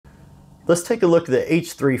Let's take a look at the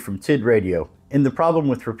H3 from TIDRadio and the problem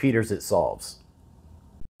with repeaters it solves.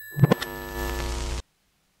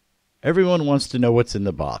 Everyone wants to know what's in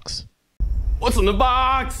the box. What's in the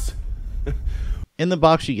box? In the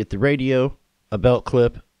box you get the radio, a belt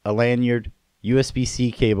clip, a lanyard,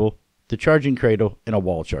 USB-C cable, the charging cradle, and a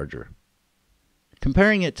wall charger.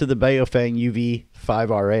 Comparing it to the Baofeng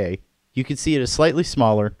UV-5RA, you can see it is slightly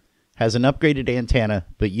smaller, has an upgraded antenna,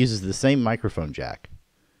 but uses the same microphone jack.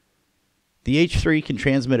 The H3 can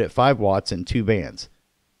transmit at 5 watts in 2 bands,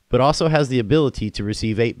 but also has the ability to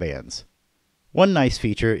receive 8 bands. One nice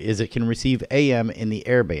feature is it can receive AM in the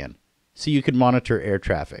air band, so you can monitor air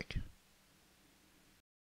traffic.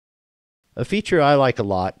 A feature I like a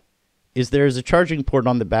lot is there is a charging port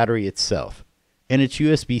on the battery itself, and it's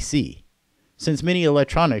USB-C. Since many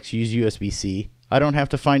electronics use USB-C, I don't have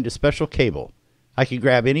to find a special cable. I can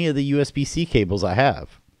grab any of the USB-C cables I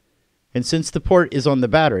have. And since the port is on the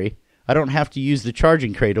battery, I don't have to use the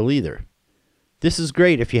charging cradle either. This is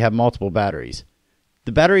great if you have multiple batteries.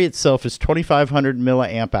 The battery itself is 2500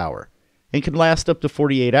 mAh and can last up to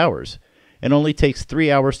 48 hours, and only takes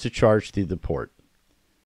 3 hours to charge through the port.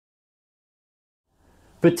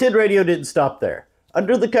 But TIDRadio didn't stop there.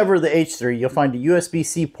 Under the cover of the H3, you'll find a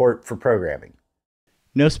USB-C port for programming.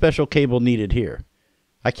 No special cable needed here.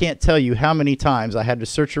 I can't tell you how many times I had to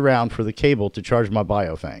search around for the cable to charge my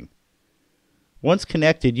Baofeng. Once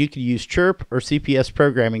connected, you could use Chirp or CPS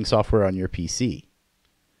programming software on your PC.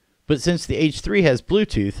 But since the H3 has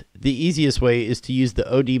Bluetooth, the easiest way is to use the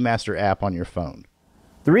ODmaster app on your phone.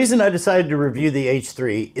 The reason I decided to review the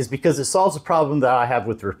H3 is because it solves a problem that I have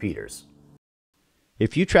with repeaters.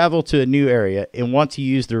 If you travel to a new area and want to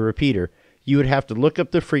use the repeater, you would have to look up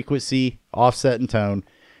the frequency, offset, and tone,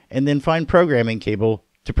 and then find programming cable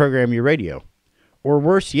to program your radio. Or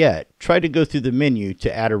worse yet, try to go through the menu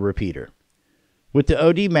to add a repeater. With the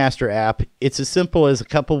ODmaster app, it's as simple as a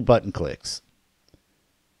couple button clicks.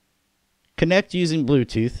 Connect using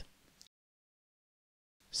Bluetooth,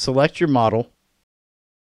 select your model,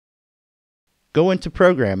 go into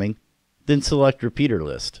programming, then select repeater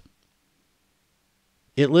list.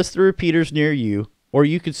 It lists the repeaters near you, or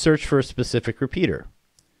you could search for a specific repeater.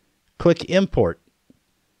 Click Import,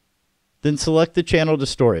 then select the channel to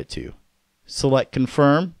store it to. Select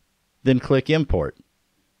Confirm, then click Import.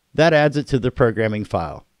 That adds it to the programming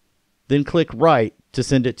file. Then click Write to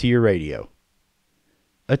send it to your radio.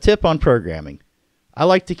 A tip on programming. I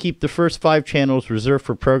like to keep the first 5 channels reserved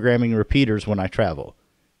for programming repeaters when I travel.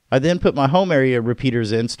 I then put my home area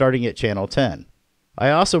repeaters in starting at channel 10. I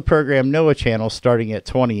also program NOAA channels starting at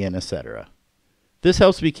 20 and etc. This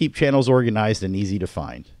helps me keep channels organized and easy to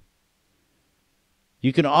find.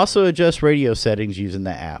 You can also adjust radio settings using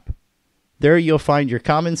the app. There you'll find your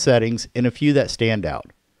common settings and a few that stand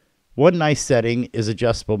out. One nice setting is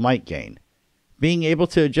adjustable mic gain. Being able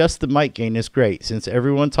to adjust the mic gain is great since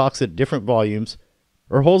everyone talks at different volumes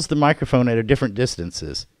or holds the microphone at different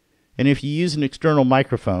distances, and if you use an external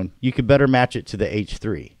microphone, you can better match it to the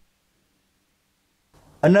H3.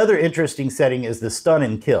 Another interesting setting is the stun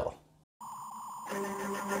and kill.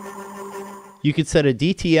 You can set a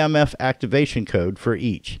DTMF activation code for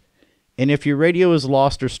each, and if your radio is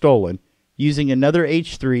lost or stolen, using another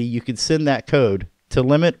H3 you can send that code to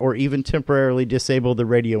limit or even temporarily disable the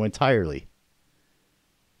radio entirely.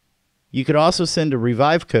 You could also send a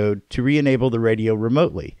revive code to re-enable the radio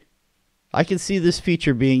remotely. I can see this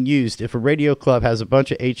feature being used if a radio club has a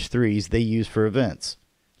bunch of H3s they use for events.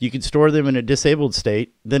 You can store them in a disabled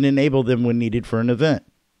state, then enable them when needed for an event,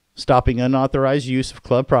 stopping unauthorized use of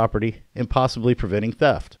club property and possibly preventing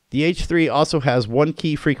theft. The H3 also has one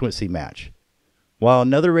key frequency match. While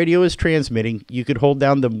another radio is transmitting, you could hold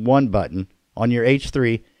down the 1 button on your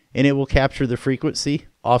H3 and it will capture the frequency,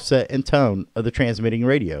 offset, and tone of the transmitting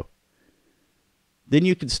radio. Then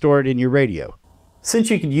you can store it in your radio. Since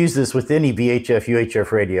you can use this with any VHF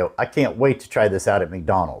UHF radio, I can't wait to try this out at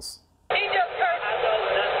McDonald's.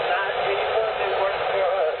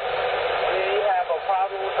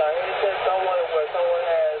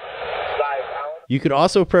 You could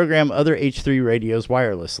also program other H3 radios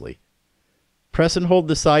wirelessly. Press and hold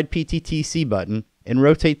the side PTTC button and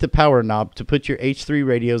rotate the power knob to put your H3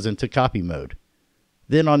 radios into copy mode.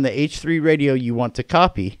 Then on the H3 radio you want to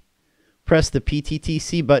copy, press the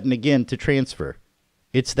PTTC button again to transfer.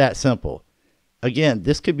 It's that simple. Again,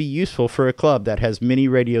 this could be useful for a club that has many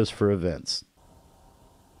radios for events.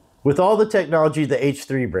 With all the technology the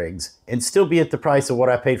H3 brings, and still be at the price of what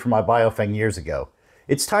I paid for my Baofeng years ago,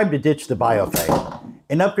 it's time to ditch the Baofeng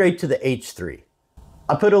and upgrade to the H3.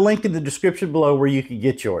 I put a link in the description below where you can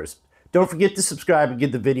get yours. Don't forget to subscribe and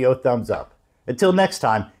give the video a thumbs up. Until next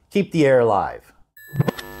time, keep the air alive.